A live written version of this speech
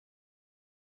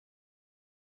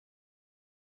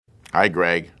Hi,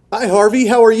 Greg. Hi, Harvey.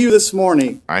 How are you this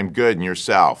morning? I'm good, and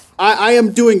yourself? I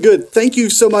am doing good. Thank you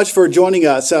so much for joining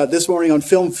us this morning on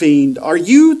Film Fiend. Are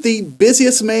you the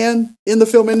busiest man in the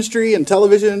film industry and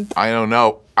television? I don't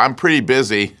know. I'm pretty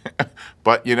busy,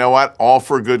 but you know what? All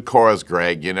for a good cause,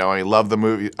 Greg. You know, I love the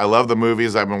movie. I love the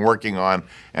movies I've been working on,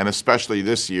 and especially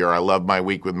this year, I love my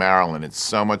week with Marilyn. It's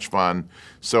so much fun,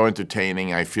 so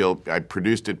entertaining. I feel I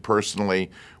produced it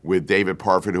personally with David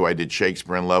Parfit, who I did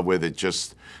Shakespeare in Love with. It's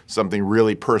just something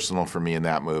really personal for me in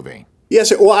that movie. Yes,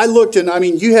 sir. Well, I looked and I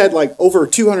mean, you had like over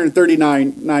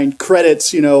 239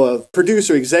 credits, of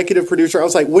producer, executive producer. I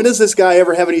was like, when does this guy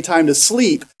ever have any time to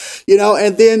sleep?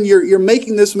 And then you're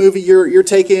making this movie, you're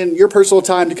taking your personal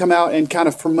time to come out and kind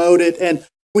of promote it. And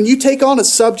when you take on a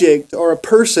subject or a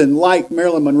person like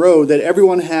Marilyn Monroe that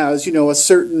everyone has, a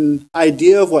certain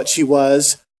idea of what she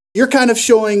was, you're kind of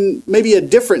showing maybe a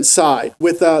different side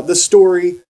with the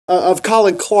story of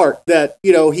Colin Clark that,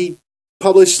 he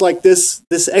published like this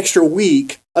extra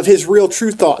week of his real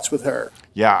true thoughts with her.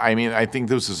 Yeah, I mean, I think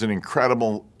this is an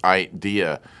incredible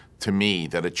idea to me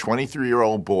that a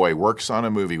 23-year-old boy works on a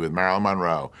movie with Marilyn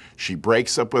Monroe. She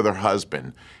breaks up with her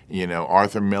husband,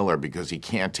 Arthur Miller, because he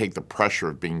can't take the pressure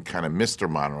of being kind of Mr.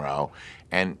 Monroe.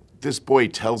 And this boy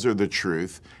tells her the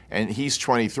truth, and he's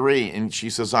 23, and she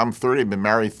says, I'm 30, I've been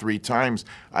married 3 times.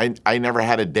 I never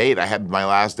had a date. I had my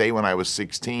last date when I was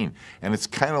 16. And it's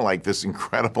kind of like this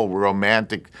incredible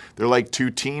romantic, they're like 2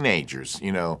 teenagers,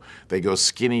 they go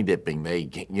skinny dipping, they,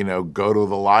 go to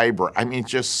the library. I mean,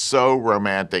 just so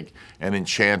romantic and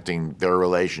enchanting, their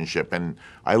relationship. And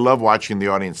I love watching the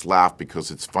audience laugh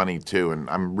because it's funny too, and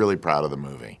I'm really proud of the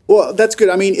movie. Well, that's good.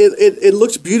 I mean, it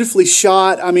looks beautifully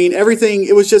shot. I mean, everything,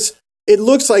 it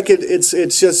looks like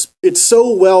it's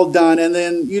so well done. And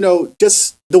then,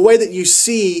 just the way that you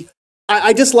see,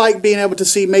 I just like being able to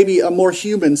see maybe a more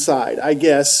human side, I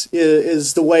guess,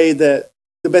 is the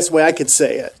best way I could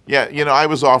say it. Yeah, I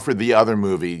was offered the other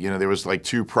movie. There was like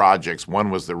 2 projects. One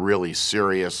was the really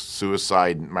serious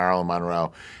suicide Marilyn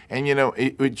Monroe. And,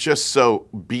 it just so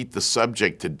beat the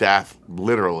subject to death,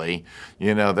 literally,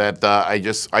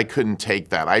 that I couldn't take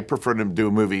that. I prefer to do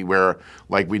a movie where,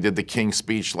 like we did The King's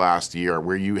Speech last year,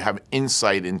 where you have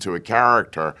insight into a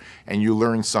character and you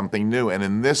learn something new. And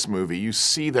in this movie, you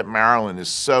see that Marilyn is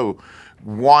so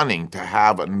wanting to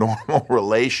have a normal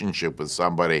relationship with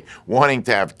somebody, wanting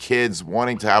to have kids,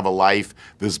 wanting to have a life.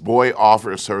 This boy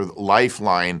offers her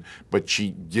lifeline, but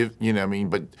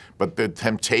but the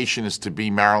temptation is to be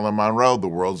Marilyn Monroe, the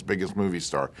world's biggest movie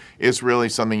star. It's really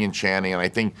something enchanting, and I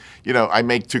think, I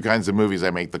make 2 kinds of movies. I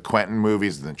make the Quentin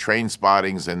movies and the Train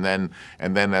Spottings, and then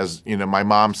as my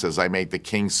mom says, I make the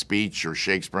King's Speech or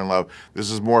Shakespeare in Love.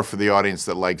 This is more for the audience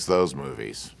that likes those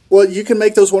movies. Well, you can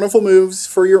make those wonderful moves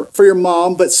for your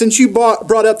mom, but since you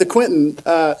brought up the Quentin,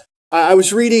 I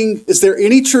was reading, is there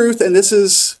any truth, and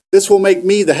this will make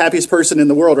me the happiest person in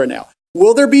the world right now.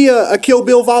 Will there be a Kill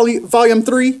Bill Volume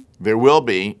 3? There will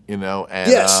be, and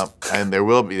yes. And there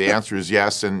will be. The answer is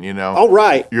yes, and all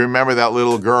right. You remember that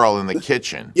little girl in the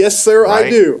kitchen? Yes, sir, right? I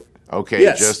do. Okay,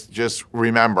 yes. just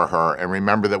remember her, and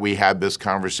remember that we had this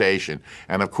conversation.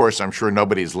 And of course, I'm sure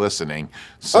nobody's listening.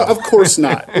 So. Of course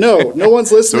not. No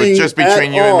one's listening. So it's just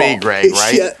between you and me, Greg,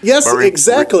 right? Yeah, yes,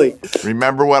 exactly.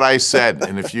 Remember what I said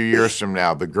in a few years from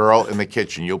now. The girl in the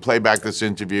kitchen. You'll play back this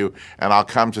interview, and I'll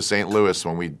come to St. Louis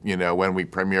when we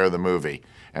premiere the movie,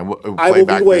 and we'll play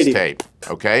back this tape.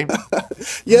 Okay?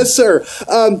 Yes, sir.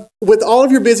 With all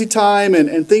of your busy time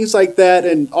and things like that,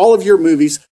 and all of your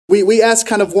movies. We ask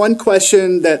kind of one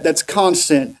question that's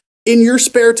constant. In your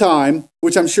spare time,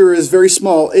 which I'm sure is very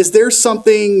small, is there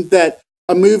something that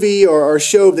a movie or a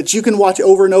show that you can watch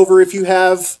over and over if you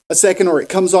have a second or it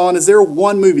comes on? Is there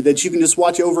one movie that you can just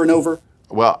watch over and over?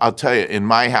 Well, I'll tell you, in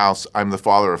my house, I'm the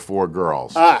father of 4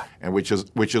 girls, and which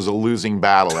is a losing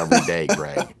battle every day,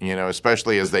 Greg.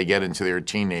 Especially as they get into their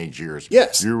teenage years.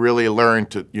 Yes. You really learn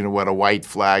to what a white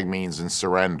flag means and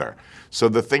surrender. So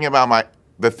the thing about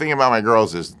my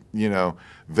girls is,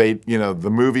 the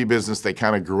movie business, they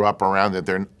kind of grew up around it.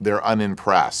 They're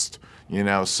unimpressed,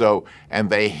 so, and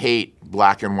they hate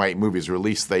black and white movies, or at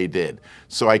least they did.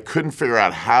 So I couldn't figure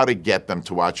out how to get them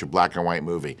to watch a black and white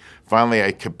movie. Finally,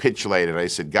 I capitulated. I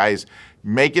said, guys,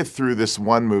 make it through this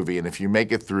one movie, and if you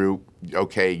make it through,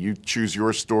 okay, you choose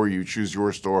your store,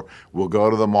 we'll go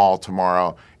to the mall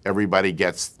tomorrow. Everybody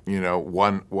gets,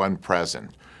 one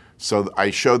present. So I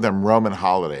showed them Roman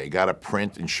Holiday. I got a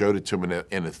print and showed it to them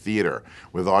in a theater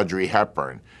with Audrey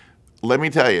Hepburn. let me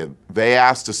tell you, they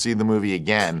asked to see the movie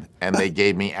again, and they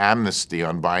gave me amnesty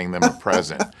on buying them a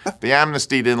present. The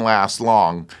amnesty didn't last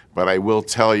long, but I will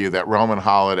tell you that Roman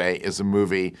Holiday is a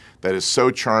movie that is so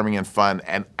charming and fun.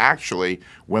 And actually,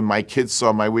 when my kids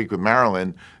saw My Week with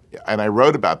Marilyn, and I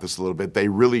wrote about this a little bit, they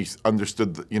really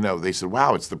understood, they said,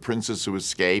 wow, it's the princess who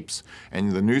escapes,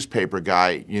 and the newspaper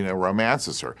guy,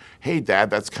 romances her. Hey, Dad,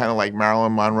 that's kind of like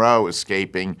Marilyn Monroe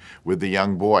escaping with the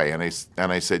young boy. And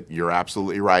I said, you're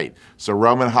absolutely right. So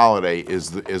Roman Holiday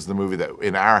is the movie that,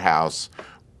 in our house,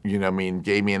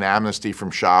 gave me an amnesty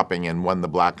from shopping and won the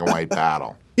black and white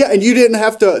battle. Yeah, and you didn't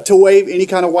have to wave any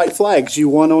kind of white flags. You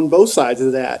won on both sides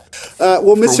of that.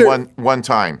 Well, Mr. One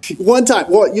time. One time.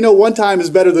 Well, one time is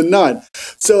better than none.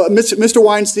 So, Mr.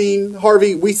 Weinstein,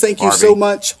 Harvey, we thank you so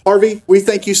much. Harvey, we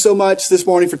thank you so much this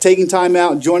morning for taking time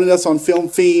out and joining us on Film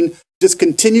Fiend. Just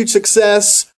continued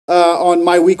success on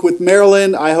My Week with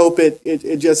Marilyn. I hope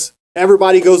it just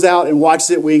everybody goes out and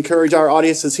watches it. We encourage our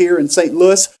audiences here in St.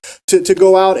 Louis to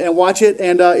go out and watch it.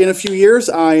 And in a few years,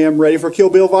 I am ready for Kill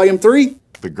Bill Volume 3.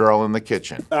 The Girl in the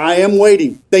Kitchen. I am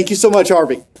waiting. Thank you so much,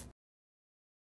 Harvey.